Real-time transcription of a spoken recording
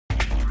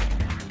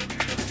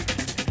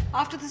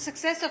After the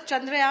success of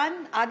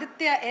Chandrayaan,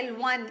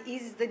 Aditya-L1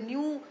 is the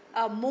new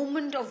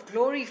moment of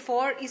glory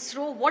for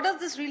ISRO. What does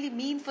this really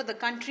mean for the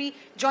country?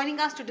 Joining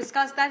us to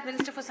discuss that,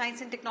 Minister for Science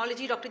and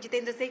Technology, Dr.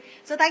 Jitendra Singh.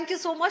 So thank you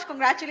so much.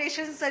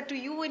 Congratulations to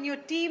you and your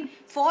team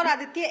for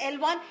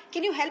Aditya-L1.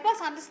 Can you help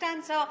us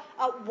understand, sir,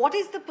 what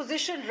is the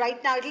position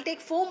right now? It will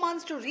take 4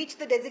 months to reach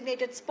the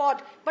designated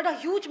spot, but a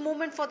huge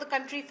moment for the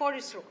country, for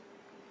ISRO.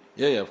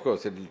 Yeah, of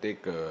course, it will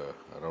take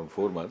around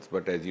 4 months.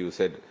 But as you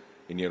said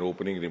in your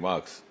opening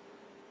remarks,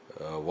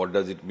 what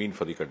does it mean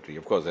for the country?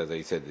 Of course, as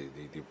I said,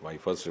 my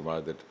first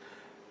remark that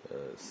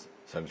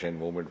sunshine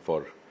moment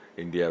for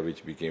India,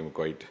 which became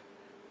quite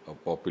a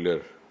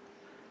popular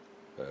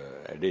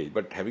adage.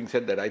 But having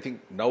said that, I think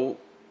now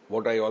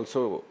what I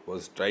also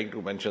was trying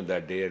to mention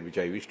that day, and which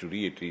I wish to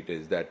reiterate,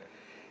 is that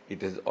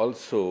it has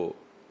also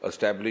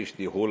established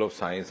the whole of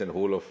science and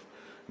whole of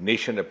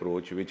nation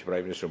approach, which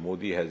Prime Minister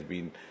Modi has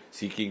been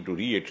seeking to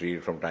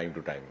reiterate from time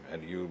to time.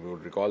 And you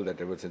would recall that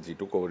ever since he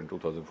took over in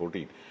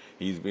 2014,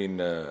 he's been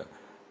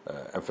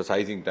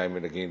emphasizing time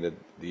and again that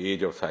the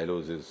age of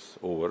silos is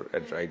over,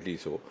 and rightly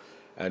so,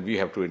 and we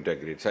have to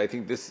integrate. So I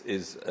think this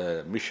is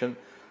a mission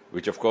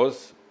which, of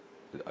course,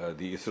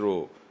 the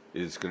ISRO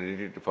is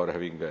credited for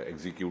having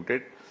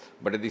executed,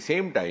 but at the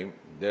same time,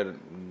 there are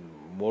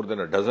more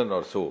than a dozen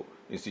or so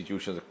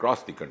institutions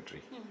across the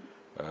country.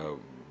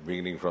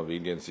 Beginning from the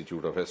Indian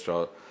Institute of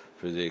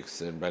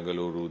Astrophysics in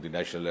Bengaluru, the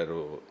National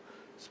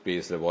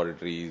Aerospace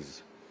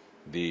Laboratories,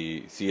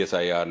 the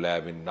CSIR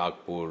lab in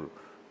Nagpur,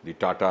 the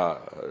Tata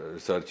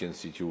Research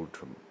Institute,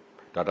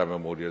 Tata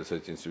Memorial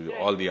Research Institute,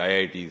 all the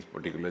IITs,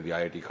 particularly the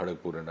IIT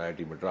Kharagpur and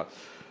IIT Madras.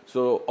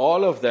 So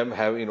all of them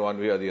have in one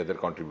way or the other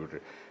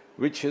contributed,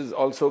 which has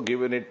also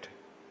given it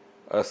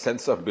a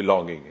sense of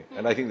belonging.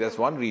 And I think that's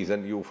one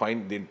reason you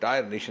find the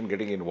entire nation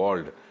getting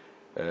involved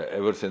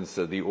ever since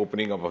the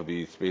opening up of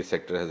the space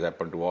sector has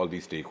happened to all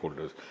these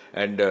stakeholders.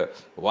 And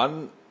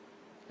one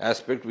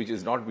aspect which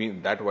is not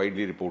being that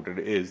widely reported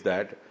is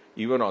that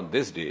even on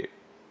this day,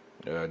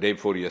 day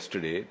before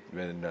yesterday,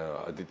 when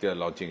Aditya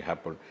launching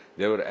happened,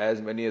 there were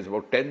as many as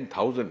about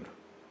 10,000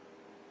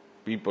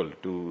 people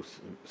to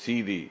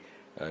see the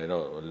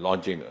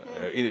launching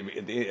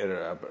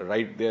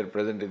right there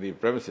present in the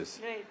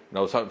premises. Right.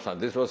 Now,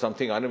 this was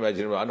something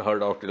unimaginable,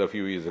 unheard of till a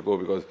few years ago,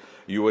 because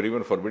you were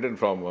even forbidden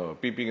from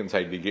peeping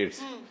inside the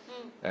gates.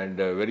 And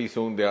very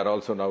soon they are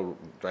also now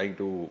trying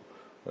to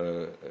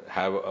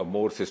have a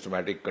more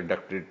systematic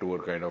conducted tour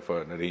kind of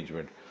an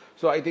arrangement.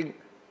 So I think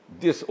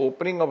this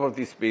opening up of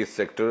the space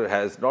sector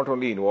has not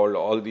only involved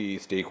all the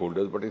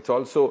stakeholders, but it's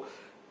also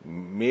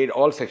made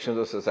all sections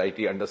of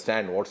society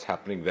understand what's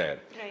happening there,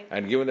 right,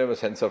 and given them a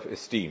sense of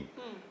esteem.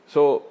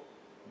 So,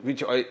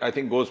 which I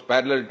think goes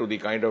parallel to the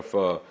kind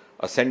of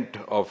ascent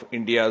of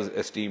India's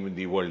esteem in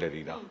the world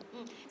arena.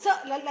 So,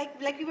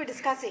 like we were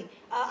discussing,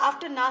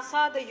 after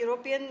NASA, the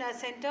European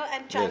Center,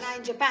 and China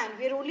and Japan,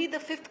 we are only the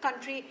 5th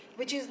country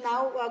which is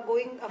now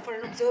going for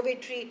an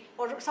observatory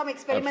or some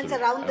experiments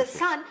around the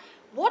sun.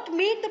 What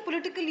made the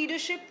political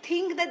leadership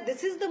think that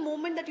this is the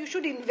moment that you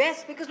should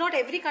invest, because not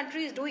every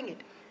country is doing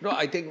it? No,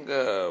 I think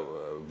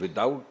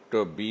without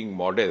being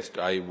modest,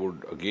 I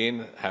would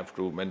again have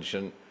to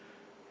mention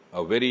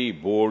a very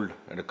bold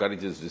and a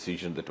courageous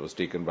decision that was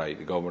taken by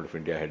the government of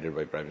India, headed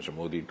by Prime Minister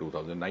Modi in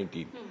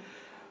 2019.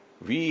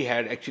 We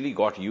had actually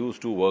got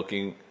used to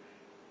working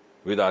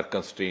with our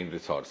constrained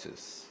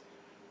resources.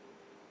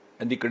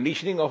 And the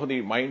conditioning of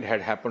the mind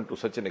had happened to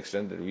such an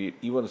extent that we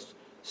even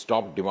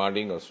stopped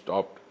demanding or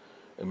stopped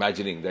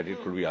imagining that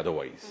it could be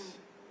otherwise.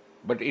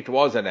 But it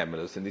was an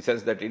anomalous in the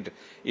sense that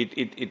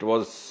it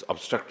was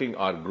obstructing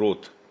our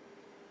growth,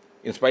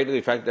 in spite of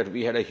the fact that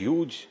we had a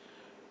huge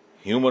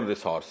human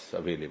resource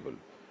available,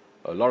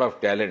 a lot of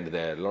talent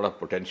there, a lot of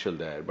potential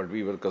there, but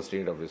we were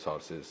constrained of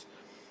resources,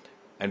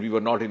 and we were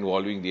not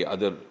involving the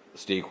other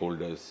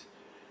stakeholders.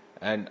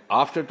 And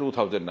after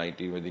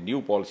 2019, when the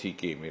new policy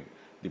came in,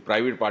 the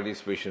private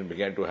participation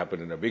began to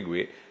happen in a big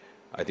way.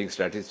 I think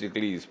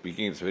statistically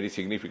speaking, it's very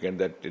significant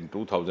that in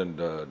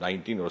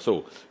 2019 or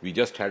so, we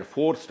just had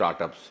 4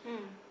 startups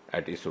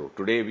at ISRO.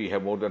 Today, we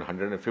have more than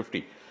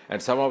 150. And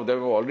some of them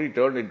have already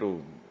turned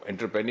into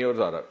entrepreneurs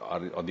or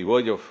are on the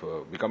verge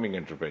of becoming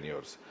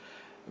entrepreneurs.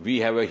 We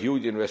have a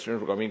huge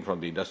investment coming from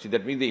the industry.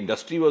 That means the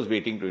industry was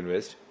waiting to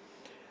invest.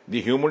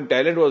 The human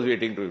talent was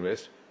waiting to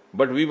invest.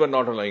 But we were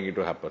not allowing it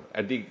to happen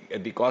at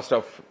the cost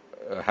of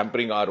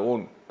hampering our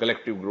own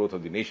collective growth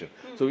of the nation.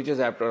 So which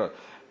is after...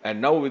 And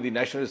now with the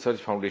National Research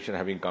Foundation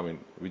having come in,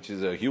 which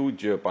is a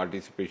huge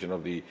participation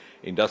of the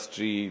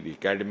industry, the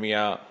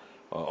academia,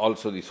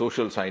 also the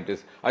social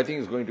scientists, I think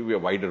it's going to be a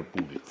wider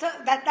pool. So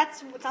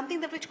that's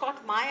something that which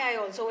caught my eye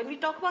also. When we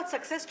talk about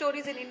success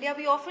stories in India,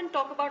 we often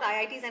talk about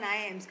IITs and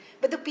IIMs.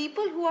 But the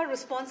people who are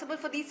responsible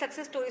for these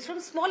success stories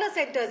from smaller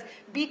centers,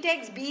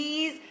 BTechs,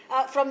 BEs,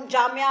 from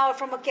Jamia or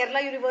from a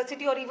Kerala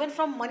University or even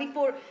from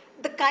Manipur,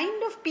 the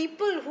kind of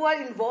people who are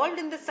involved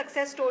in this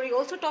success story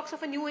also talks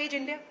of a new age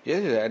India.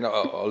 Yes, and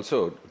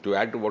also to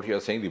add to what you are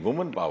saying, the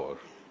woman power.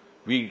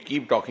 We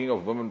keep talking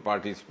of women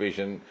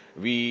participation.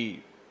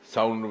 We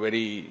sound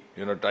very,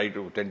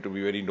 tend to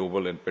be very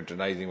noble and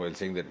patronizing while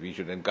saying that we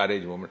should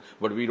encourage women.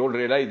 But we don't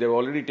realize they've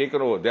already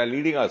taken over. They are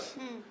leading us.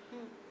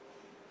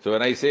 So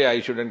when I say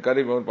I should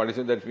encourage women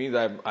participation, that means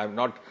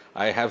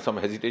I have some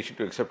hesitation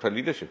to accept her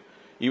leadership.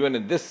 Even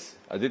in this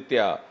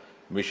Aditya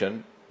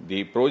mission,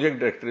 the project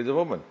director is a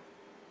woman,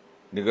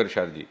 Nigar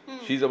Sharji.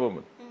 She's a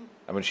woman.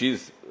 I mean,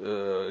 she's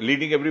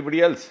leading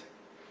everybody else.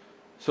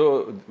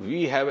 So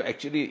we have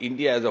actually,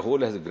 India as a whole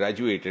has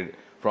graduated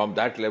from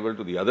that level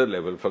to the other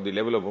level, from the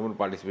level of women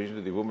participation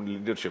to the women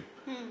leadership.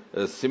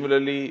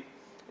 Similarly,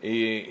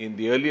 in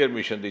the earlier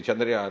mission, the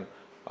Chandrayaan,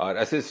 our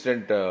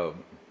assistant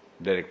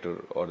director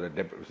or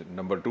the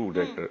number 2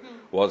 director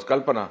was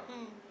Kalpana.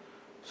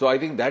 So I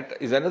think that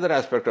is another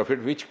aspect of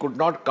it which could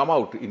not come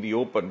out in the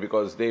open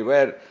because they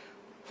were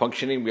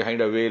functioning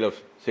behind a veil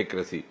of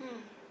secrecy.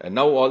 And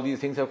now all these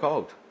things have come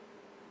out.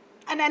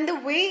 And the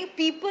way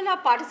people are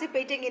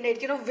participating in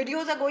it,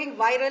 videos are going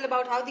viral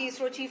about how the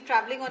ISRO chief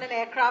traveling on an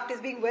aircraft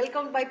is being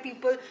welcomed by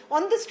people.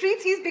 On the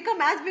streets, he's become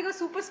as big a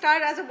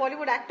superstar as a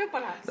Bollywood actor,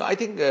 perhaps. No, I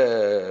think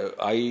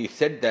I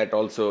said that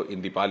also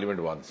in the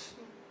parliament once.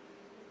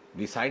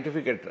 The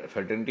scientific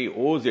fraternity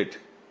owes it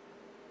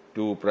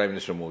to Prime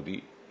Minister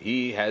Modi.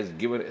 He has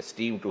given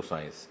esteem to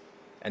science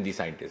and the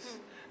scientists.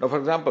 Now, for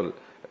example,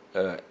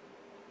 a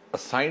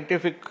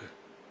scientific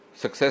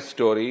success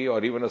story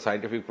or even a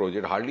scientific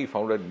project hardly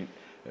found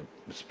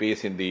a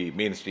space in the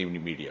mainstream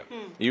media.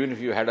 Even if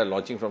you had a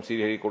launching from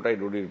Sriharikota,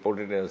 it would be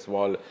reported in a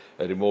small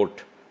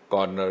remote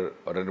corner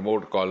or a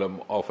remote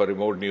column of a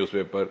remote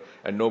newspaper,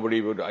 and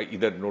nobody would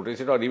either notice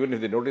it, or even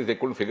if they noticed, they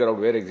couldn't figure out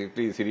where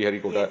exactly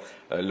Sriharikota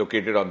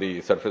located on the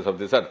surface of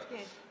this earth.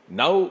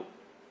 Now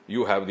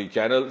you have the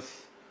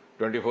channels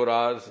 24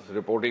 hours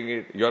reporting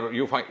it.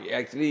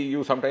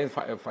 You sometimes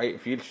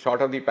feel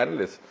short of the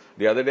panelists.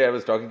 The other day I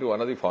was talking to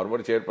one of the former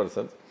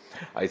chairpersons.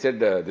 I said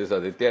this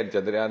Aditya and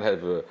Chandrayaan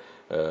have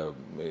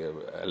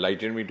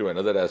enlightened me to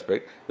another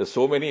aspect. There's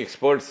so many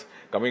experts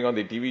coming on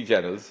the TV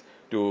channels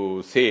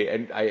to say,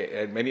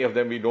 and many of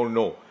them we don't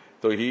know.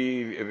 So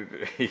he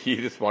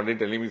responded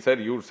telling me, sir,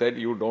 you said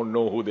you don't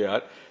know who they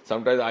are.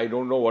 Sometimes I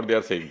don't know what they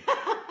are saying.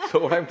 So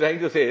what I'm trying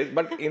to say is,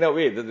 but in a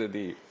way,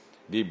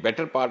 the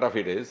better part of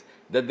it is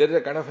that there is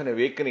a kind of an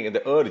awakening and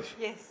the urge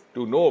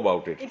to know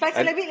about it. In fact,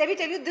 so let me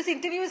tell you, this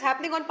interview is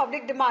happening on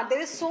public demand.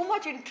 There is so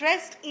much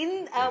interest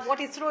in what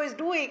ISRO is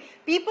doing.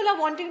 People are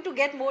wanting to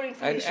get more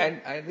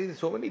information. And there are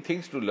so many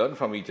things to learn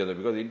from each other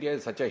because India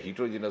is such a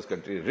heterogeneous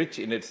country, rich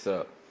in its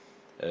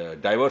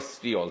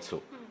diversity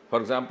also. For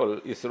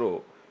example,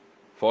 ISRO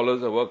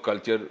follows a work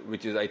culture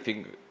which is, I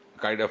think,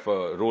 kind of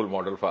a role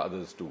model for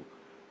others too.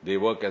 They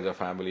work as a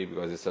family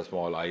because it's a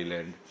small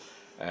island,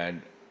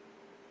 and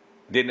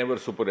they never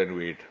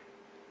superannuate.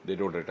 They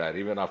don't retire.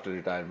 Even after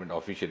retirement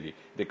officially,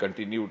 they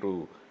continue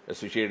to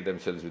associate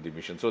themselves with the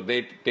mission. So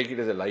they take it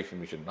as a life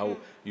mission. Now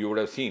you would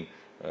have seen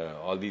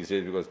all these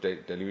days, because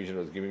television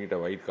was giving it a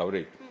wide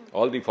coverage.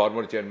 All the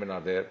former chairmen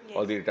are there,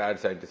 all the retired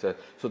scientists are.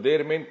 So they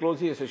remain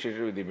closely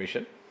associated with the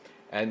mission,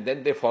 and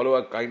then they follow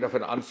a kind of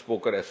an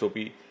unspoken SOP.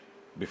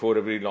 Before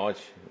every launch,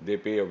 they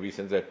pay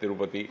obeisance at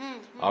Tirupati.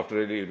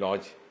 After every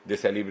launch, they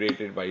celebrate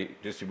it by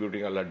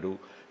distributing a laddu.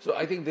 So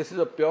I think this is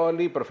a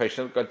purely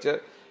professional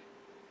culture,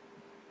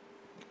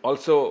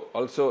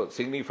 also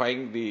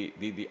signifying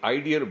the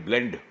ideal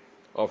blend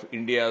of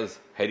India's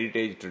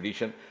heritage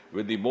tradition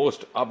with the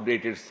most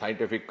updated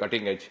scientific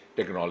cutting edge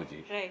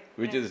technology,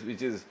 which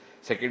is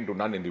second to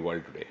none in the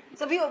world today.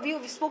 So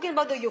we've spoken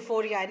about the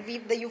euphoria, and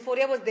the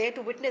euphoria was there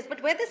to witness.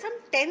 But were there some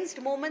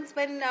tensed moments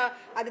when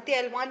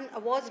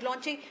Aditya-L1 was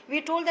launching? We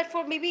were told that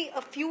for maybe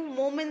a few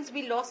moments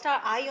we lost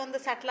our eye on the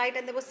satellite,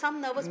 and there was some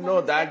nervous moments.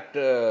 No, that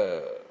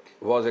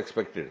was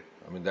expected.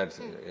 I mean, that's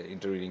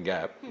intervening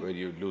gap where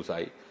you lose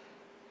eye.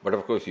 But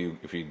of course,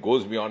 if it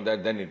goes beyond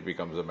that, then it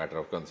becomes a matter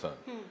of concern.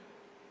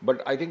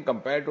 But I think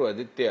compared to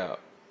Aditya,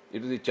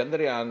 it is the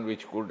Chandrayaan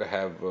which could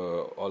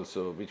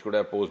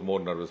have posed more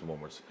nervous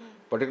moments.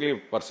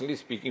 Particularly, personally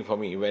speaking for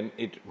me, when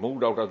it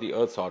moved out of the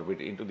Earth's orbit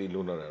into the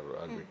lunar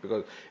orbit.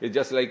 Because it's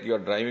just like you're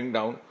driving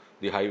down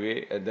the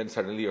highway and then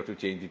suddenly you have to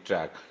change the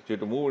track. So you have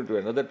to move into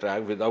another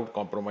track without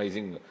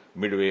compromising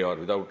midway or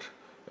without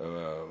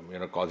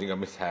causing a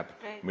mishap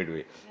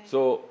midway.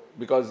 So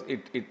because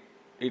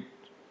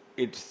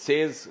it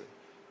says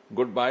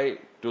goodbye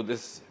to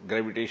this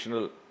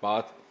gravitational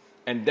path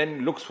and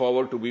then looks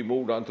forward to be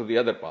moved on to the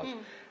other path.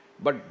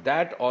 But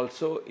that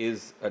also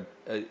is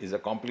a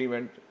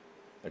compliment,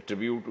 a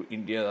tribute to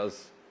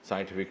India's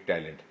scientific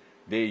talent.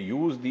 They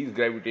use these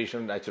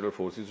gravitational natural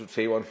forces to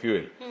save on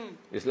fuel.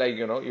 It's like,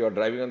 you are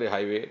driving on the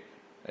highway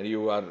and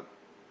you are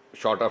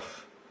short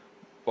of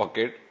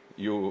pocket.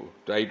 You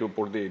try to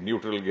put the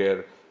neutral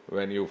gear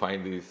when you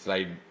find the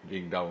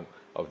sliding down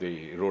of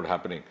the road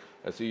happening.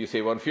 So you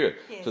save on fuel.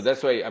 So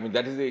that's why, I mean,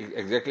 that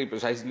is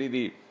precisely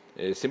the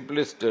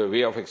simplest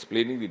way of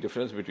explaining the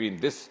difference between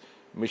this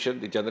mission,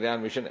 the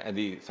Chandrayaan mission, and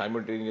the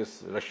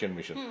simultaneous Russian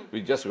mission,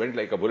 which just went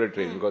like a bullet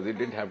train because it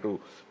didn't have to,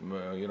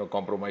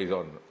 compromise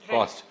on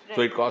cost.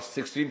 So it cost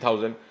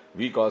 16,000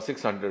 We cost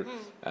 600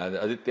 and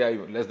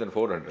Aditya less than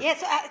 400.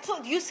 Yes,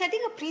 so you're setting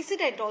a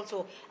precedent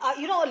also.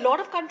 You know, a lot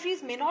of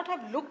countries may not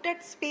have looked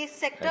at space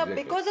sector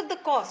because of the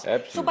cost.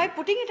 Absolutely. So by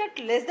putting it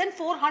at less than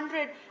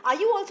 400, are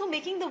you also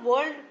making the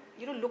world,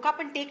 you know, look up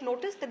and take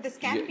notice that this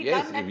can be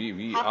done at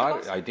we half the are.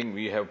 cost? I think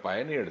we have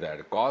pioneered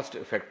that.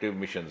 Cost-effective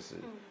missions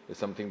is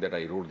something that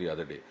I wrote the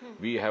other day.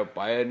 We have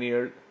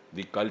pioneered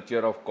the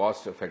culture of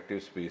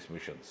cost-effective space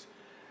missions.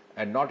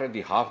 And not at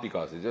the half the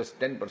cost, it's just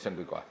 10%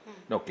 the cost.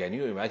 Now, can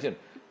you imagine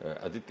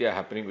Aditya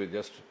happening with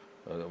just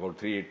about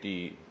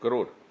 380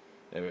 crore?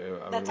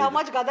 That's how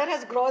much Gadar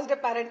has grossed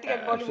apparently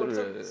at Bollywood.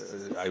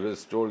 So, I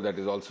was told that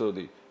is also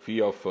the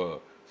fee of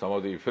some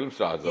of the film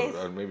stars,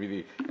 or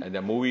maybe and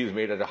the movie is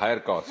made at a higher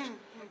cost.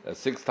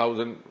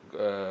 600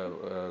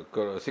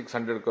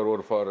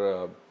 crore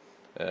for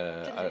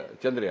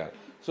Chandrayaan.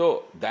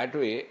 So that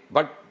way,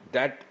 but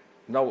that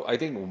now I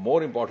think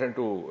more important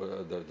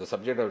to the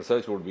subject of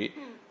research would be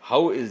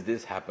how is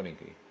this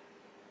happening?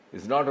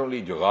 It's not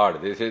only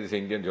jugaad. They say this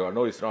Indian jugaad.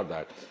 No, it's not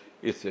that.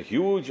 It's a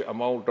huge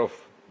amount of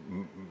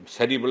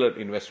cerebral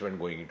investment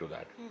going into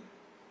that.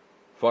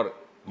 For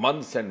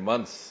months and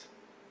months,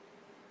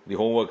 the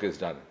homework is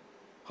done.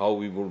 How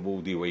we would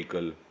move the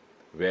vehicle,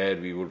 where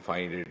we would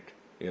find it,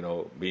 you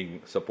know,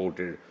 being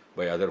supported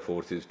by other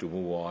forces to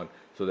move on,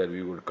 so that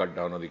we would cut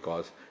down on the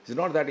cost. It's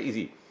not that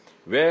easy.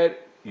 Where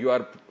you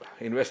are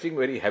investing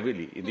very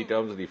heavily in the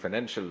terms of the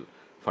financial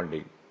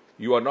funding,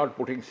 you are not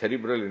putting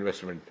cerebral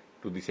investment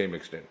to the same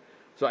extent.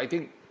 So I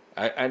think,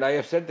 and I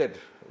have said that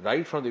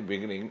right from the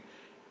beginning,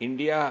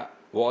 India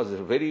was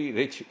very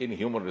rich in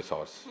human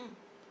resource,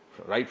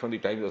 right from the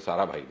times of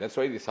Sarabhai. That's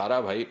why the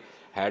Sarabhai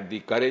had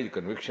the courage,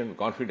 conviction,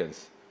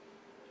 confidence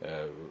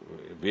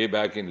way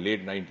back in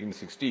late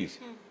 1960s,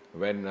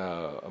 when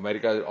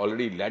America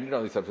already landed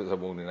on the surface of the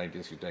moon in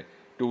 1969,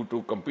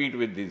 to compete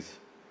with these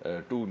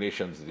two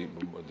nations, the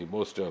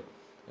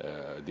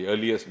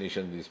earliest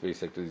nation in the space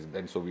sector is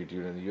then Soviet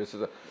Union and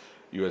the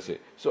USA.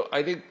 So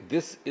I think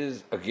this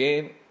is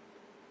again,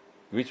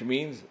 which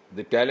means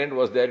the talent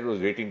was there, it was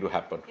waiting to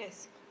happen.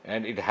 yes.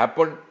 And it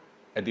happened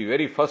at the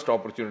very first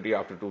opportunity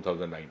after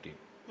 2019.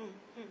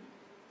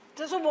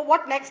 So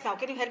what next now?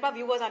 Can you help our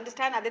viewers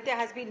understand? Aditya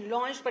has been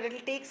launched, but it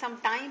will take some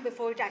time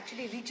before it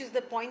actually reaches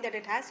the point that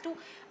it has to.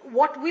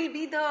 What will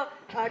be the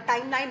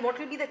timeline? What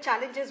will be the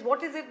challenges?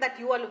 What is it that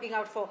you are looking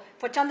out for?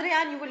 For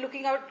Chandrayaan, you were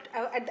looking out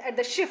at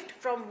the shift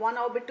from one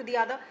orbit to the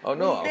other. Oh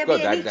no, will there of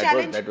course, be any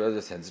challenge? that was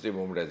a sensitive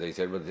moment, as I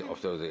said, but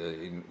also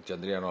in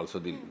Chandrayaan also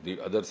the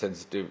other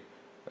sensitive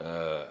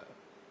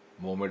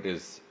moment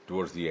is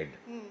towards the end.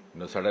 You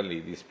know,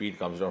 suddenly the speed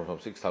comes down from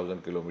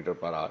 6,000 km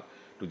per hour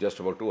to just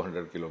about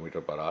 200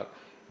 km per hour.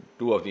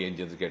 Two of the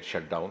engines get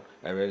shut down,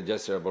 and when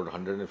just about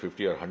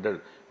 150 or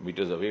 100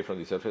 meters away from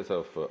the surface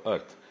of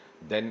Earth,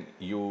 then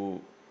you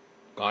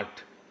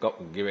can't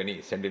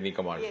send any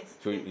commands. Yes.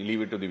 So you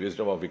leave it to the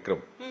wisdom of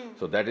Vikram.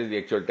 So that is the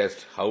actual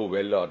test, how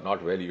well or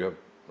not well you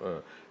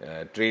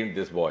have trained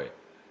this boy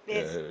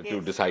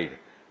to decide.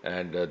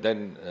 And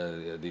then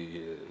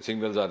the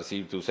signals are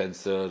received through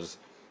sensors,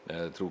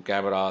 through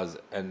cameras,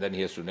 and then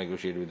he has to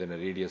negotiate within a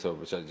radius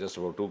of just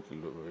about 2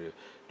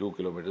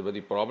 kilometers. But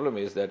the problem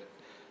is that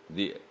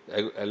the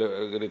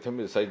algorithm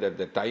is such that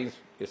the time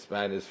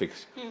span is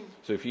fixed.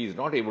 So if he is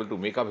not able to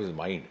make up his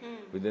mind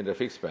within the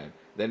fixed span,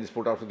 then it's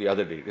put out to the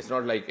other date. It's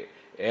not like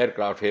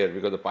aircraft here,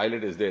 because the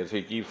pilot is there, so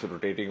he keeps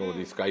rotating over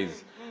the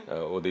skies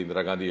over the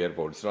Indira Gandhi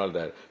airport. It's not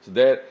that. So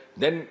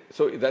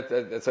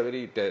that's a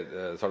very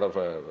sort of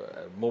a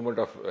moment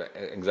of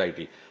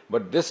anxiety.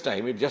 But this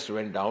time it just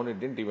went down. It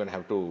didn't even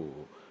have to,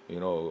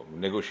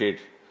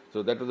 negotiate.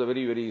 So that was a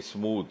very, very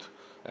smooth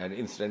and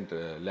instant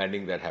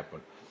landing that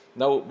happened.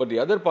 Now, but the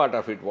other part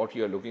of it, what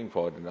you are looking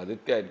for in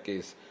Aditya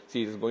case,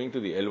 see, it is going to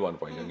the L1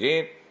 point.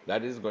 Again,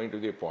 that is going to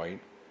be a point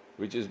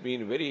which has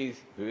been very,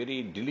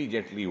 very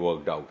diligently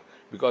worked out,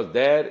 because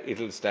there it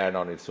will stand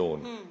on its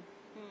own.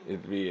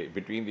 It will be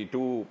between the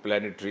two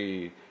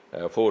planetary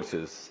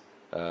forces.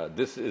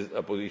 This is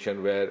a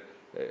position where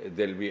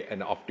there will be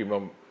an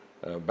optimum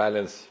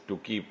balance to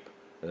keep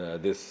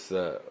this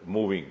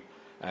moving.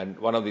 And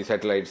one of the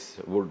satellites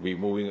would be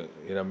moving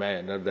in a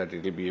manner that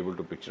it will be able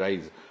to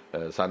picturize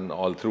sun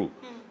all through.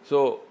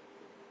 So,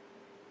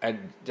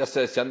 and just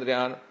as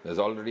Chandrayaan has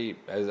already,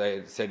 as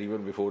I said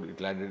even before it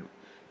landed,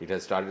 it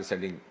has started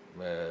sending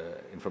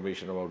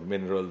information about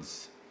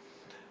minerals,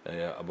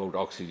 about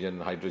oxygen,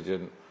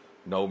 hydrogen,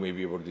 now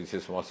maybe about the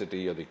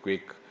seismicity or the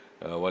quake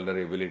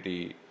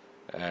vulnerability,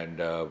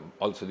 and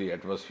also the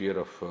atmosphere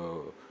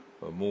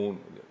of moon.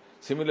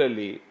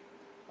 Similarly,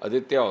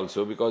 Aditya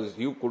also, because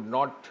you could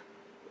not,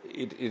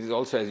 it is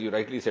also, as you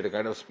rightly said, a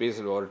kind of space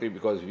laboratory,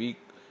 because we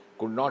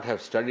could not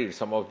have studied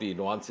some of the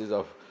nuances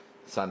of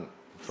sun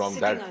from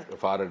that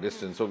far a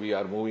distance. So we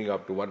are moving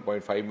up to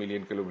 1.5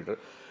 million kilometers,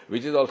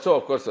 which is also,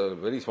 of course, a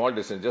very small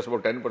distance, just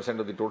about 10%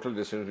 of the total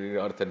distance between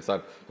Earth and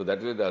Sun. So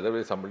that way, the other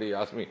way, somebody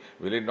asked me,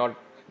 will it not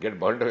get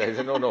burnt away? I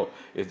said, no,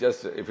 it's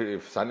just,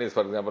 if Sun is,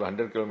 for example,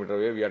 100 kilometers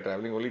away, we are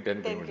traveling only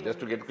 10 kilometers, just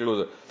to get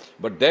closer.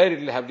 But there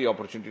it will have the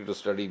opportunity to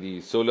study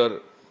the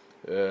solar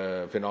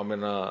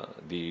phenomena,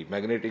 the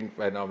magnetic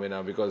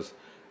phenomena, because,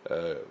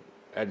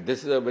 and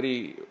this is a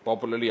very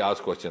popularly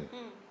asked question,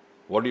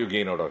 what do you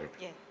gain out of it?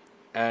 Yeah.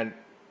 And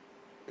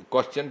a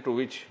question to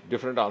which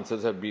different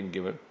answers have been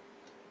given,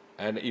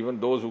 and even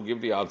those who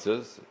give the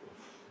answers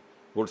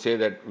would say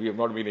that we have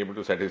not been able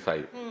to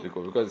satisfy,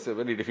 because it's a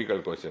very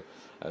difficult question.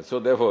 So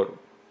therefore,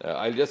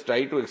 I'll just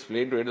try to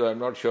explain to it, though I'm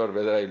not sure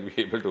whether I'll be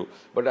able to.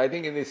 But I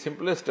think in the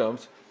simplest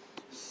terms,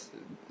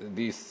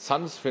 the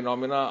sun's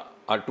phenomena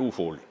are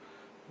twofold.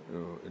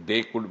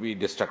 They could be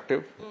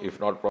destructive, if not